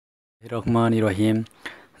রহমান রহিম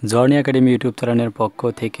journey academy YouTube চ্যানেলের পক্ষ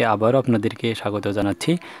থেকে আবারও আপনাদেরকে স্বাগত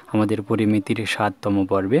জানাচ্ছি আমাদের পরিমিতির 7তম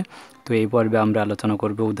পর্বে। তো এই পর্বে আমরা আলোচনা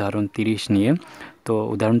করব উদাহরণ 30 নিয়ে। তো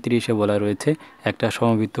উদাহরণ 30-এ বলা রয়েছে একটা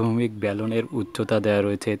সমবৃত্তভূমিক ব্যালনের উচ্চতা দেওয়া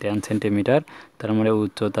রয়েছে 10 সেন্টিমিটার, তার মানে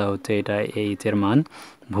উচ্চতা হচ্ছে এটা এইচ এর মান,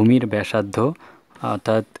 ভূমির ব্যাসার্ধ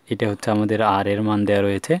অর্থাৎ এটা হচ্ছে আমাদের আর এর মান দেওয়া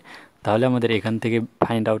রয়েছে। তাহলে আমাদের এখান থেকে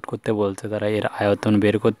ফাইন্ড আউট করতে বলছে তারা এর আয়তন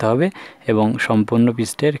বের করতে হবে এবং সম্পূর্ণ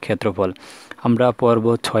পৃষ্ঠের ক্ষেত্রফল। আমরা পর্ব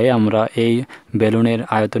 6-এ আমরা এই বেলুনের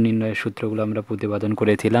আয়তন নির্ণয়ের সূত্রগুলো আমরা প্রতিপাদন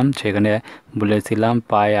করেছিলাম। সেখানে বলেছিলাম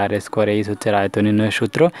পাই আর স্কোয়ার এইচ হচ্ছে আয়তন নির্ণয়ের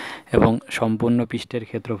সূত্র এবং সম্পূর্ণ পৃষ্ঠের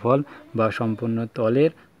ক্ষেত্রফল বা সম্পূর্ণ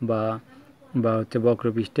তলের বা হচ্ছে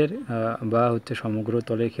বক্রপৃষ্ঠের বা হচ্ছে সমগ্র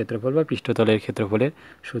তলের ক্ষেত্রফল বা পৃষ্ঠতলের ক্ষেত্রফলের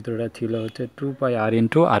সূত্রটা ছিল হচ্ছে 2 পাই আর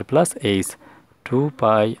ইন্টু আর প্লাস এইচ, 2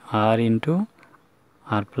 পাই আর ইন্টু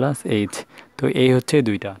আর প্লাস এইচ। তো এই হচ্ছে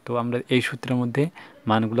দুইটা। তো আমরা এই সূত্রের মধ্যে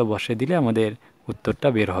মানগুলো বসিয়ে দিলে আমাদের উত্তরটা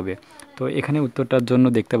বের হবে। তো এখানে উত্তরটার জন্য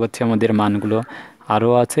দেখতে পাচ্ছি আমাদের মানগুলো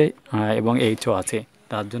আরও আছে এবং এইচও আছে।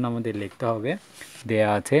 তার জন্য আমাদের লিখতে হবে দেয়া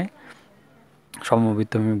আছে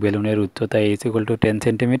সমবৃত্তভূমিক বেলুনের উচ্চতা এইচ ইকুয়াল টু 10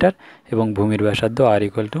 সেন্টিমিটার এবং ভূমির ব্যাসার্ধ আর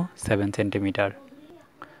ইকুয়াল টু 7 সেন্টিমিটার।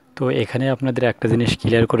 তো এখানে আপনাদের একটা জিনিস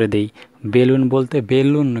ক্লিয়ার করে দেই, বেলুন বলতে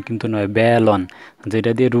বেলুন কিন্তু নয়, ব্যালন,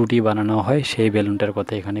 যেটা দিয়ে রুটি বানানো হয় সেই বেলুনটার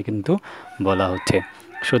কথা এখানে কিন্তু বলা হচ্ছে।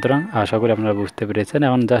 সুতরাং আশা করি আপনারা বুঝতে পেরেছেন।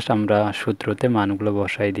 এখন জাস্ট আমরা সূত্রতে মানগুলো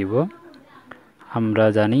বসাই দিব। আমরা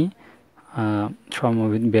জানি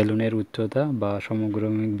বেলুনের উচ্চতা বা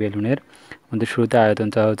সমগ্রভূমিক বেলুনের মধ্যে শুরুতে আয়তন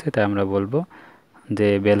চাওয়া হচ্ছে, তাই আমরা বলবো যে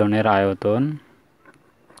বেলুনের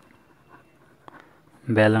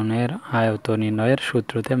আয়তন নির্ণয়ের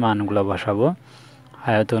সূত্রতে মানগুলো বসাবো।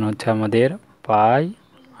 আয়তন হচ্ছে আমাদের পাই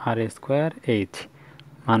আর স্কোয়ার এইচ,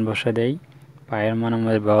 মান বসা দেই। পায়ের মান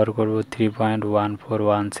আমাদের ব্যবহার করব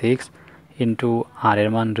 3.1416 ইন্টু আর এর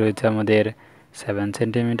মান রয়েছে আমাদের 7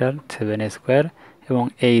 সেন্টিমিটার 7 স্কোয়ার এবং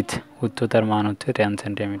এইচ উচ্চতার মান হচ্ছে 10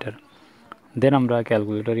 সেন্টিমিটার। দেন আমরা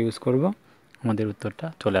ক্যালকুলেটর ইউজ করব, আমাদের উত্তরটা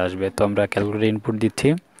চলে আসবে। তো আমরা ক্যালকুলেটর ইনপুট দিচ্ছি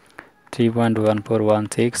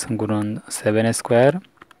 3.1416 গুণন 7 স্কোয়ার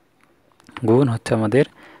গুণ হচ্ছে আমাদের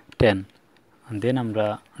 10। দেন আমরা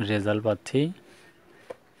রেজাল্ট পাচ্ছি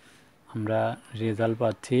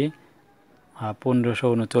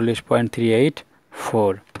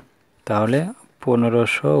 1539.384। তাহলে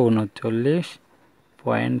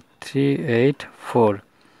 1539.384।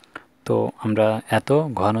 তো আমরা এত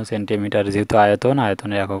ঘন সেন্টিমিটার, যেহেতু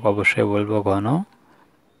আয়তনের একক অবশ্যই বলবো ঘন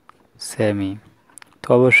সেমি। তো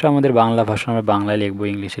অবশ্যই আমাদের বাংলা ভাষা আমরা বাংলায় লিখবো,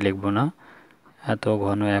 ইংলিশে লিখবো না। এত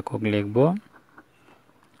ঘন একক লিখব,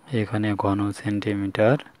 এখানে ঘন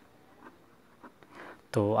সেন্টিমিটার।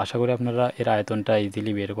 তো আশা করি আপনারা এর আয়তনটা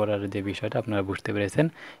ইজিলি বের করার যে বিষয়টা আপনারা বুঝতে পেরেছেন।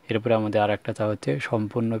 এরপরে আমাদের আর একটা চা হচ্ছে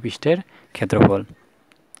সম্পূর্ণ পৃষ্ঠের ক্ষেত্রফল।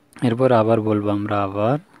 এরপর আবার বলবো আমরা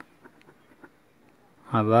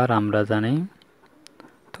আবার আমরা জানি,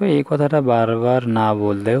 তো এই কথাটা বারবার না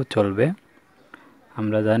বললেও চলবে।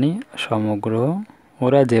 আমরা জানি সমগ্র,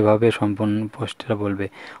 ওরা যেভাবে সম্পূর্ণ পৃষ্ঠটা বলবে,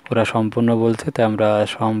 ওরা সম্পূর্ণ বলছে তাই আমরা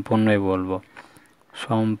সম্পূর্ণই বলবো।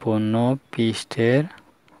 সম্পূর্ণ পৃষ্ঠের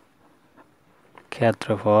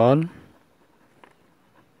ক্ষেত্রফল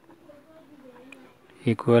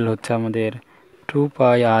ইকুয়াল হচ্ছে আমাদের 2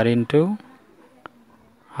 পাই আর ইন্টু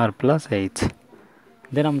আর প্লাস এইচ।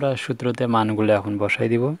 দেন আমরা সূত্রতে মানগুলো এখন বসাই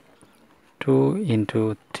দিব। 2 ইন্টু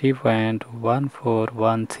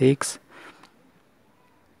 3.1416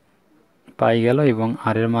 পাই গেল এবং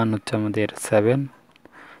আর এর মান হচ্ছে আমাদের 7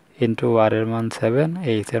 ইন্টু আর এর মান 7,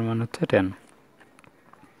 এইচ এর মান হচ্ছে 10।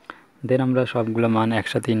 দেন আমরা সবগুলো মান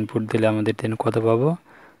একসাথে ইনপুট দিলে আমাদের দেন কত পাবো,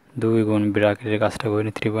 2 গুণ ব্র্যাকেটের কাজটা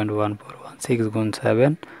করে 3.1416 গুণ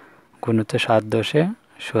 7 গুণ হচ্ছে 7 10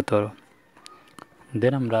 17।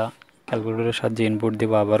 দেন আমরা ক্যালকুলেটরের সাহায্যে ইনপুট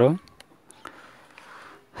দেবো আবারও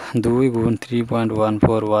 2 গুণ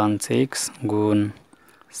 3.1416 গুণ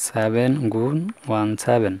 7 গুণ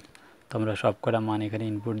 17। তো আমরা সব কটা মান এখানে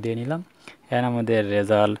ইনপুট দিয়ে নিলাম। এখানে আমাদের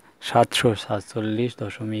রেজাল্ট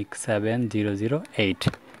 747.7008,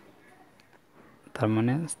 তার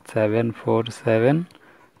মানে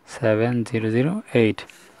 7477008,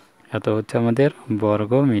 এত হচ্ছে আমাদের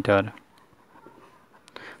বর্গ মিটার।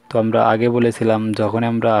 তো আমরা আগে বলেছিলাম যখন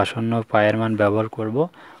আমরা আসন্ন পায়ের মান ব্যবহার করব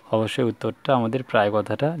অবশ্যই উত্তরটা আমাদের প্রায়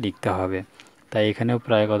কথাটা লিখতে হবে, তাই এখানেও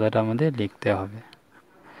প্রায় কথাটা আমাদের লিখতে হবে।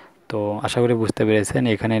 তো আশা করি বুঝতে পেরেছেন।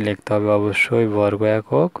 এখানে লিখতে হবে অবশ্যই বর্গ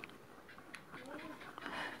একক,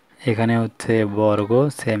 এখানে হচ্ছে বর্গ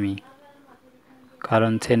সেমি,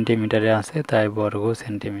 কারণ সেন্টিমিটারে আছে তাই বর্গ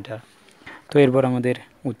সেন্টিমিটার। তো এরপর আমাদের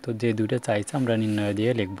উত্তর যে দুটো চাইছে আমরা নির্ণয়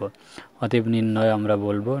দিয়ে লিখব। অতএব নির্ণয় আমরা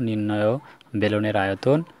বলবো নির্ণয় বেলুনের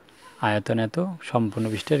আয়তন আয়তন এত, সম্পূর্ণ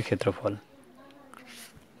পৃষ্ঠের ক্ষেত্রফল।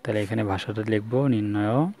 তাহলে এখানে ভাষাটা লিখব,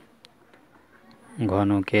 নির্ণয়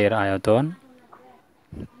ঘনকের আয়তন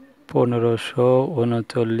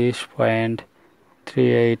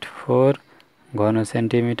 1539.384 ঘন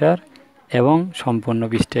সেন্টিমিটার এবং সম্পূর্ণ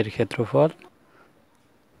পৃষ্ঠের ক্ষেত্রফল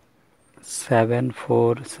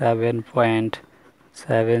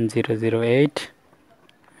 747.7008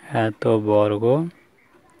 এত বর্গ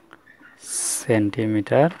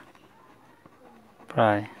সেন্টিমিটার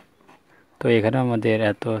প্রায়। তো এখানে আমাদের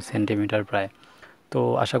এত সেন্টিমিটার প্রায়। তো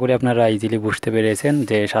আশা করি আপনারা ইজিলি বুঝতে পেরেছেন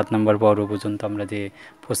যে 7 নম্বর পর্ব পর্যন্ত আমরা যে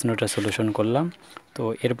প্রশ্নটা সলিউশন করলাম। তো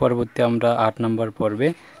এর পরবর্তী আমরা 8 নম্বর পর্বে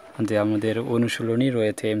যে আমাদের অনুশীলনী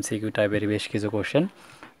রয়েছে এমসিকিউ টাইপের বেশ কিছু কোশ্চেন।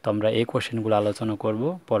 তো আমরা এই কোশ্চেনগুলো আলোচনা করব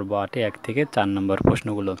পর্ব 8-এ 1 থেকে 4 নম্বর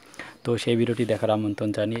প্রশ্নগুলো। তো সেই ভিডিওটি দেখার আমন্ত্রণ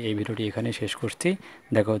জানিয়ে এই ভিডিওটি এখানে শেষ করছি।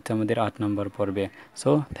 দেখা হচ্ছে আমাদের 8 নম্বর পর্বে।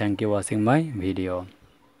 So thank you watching my video.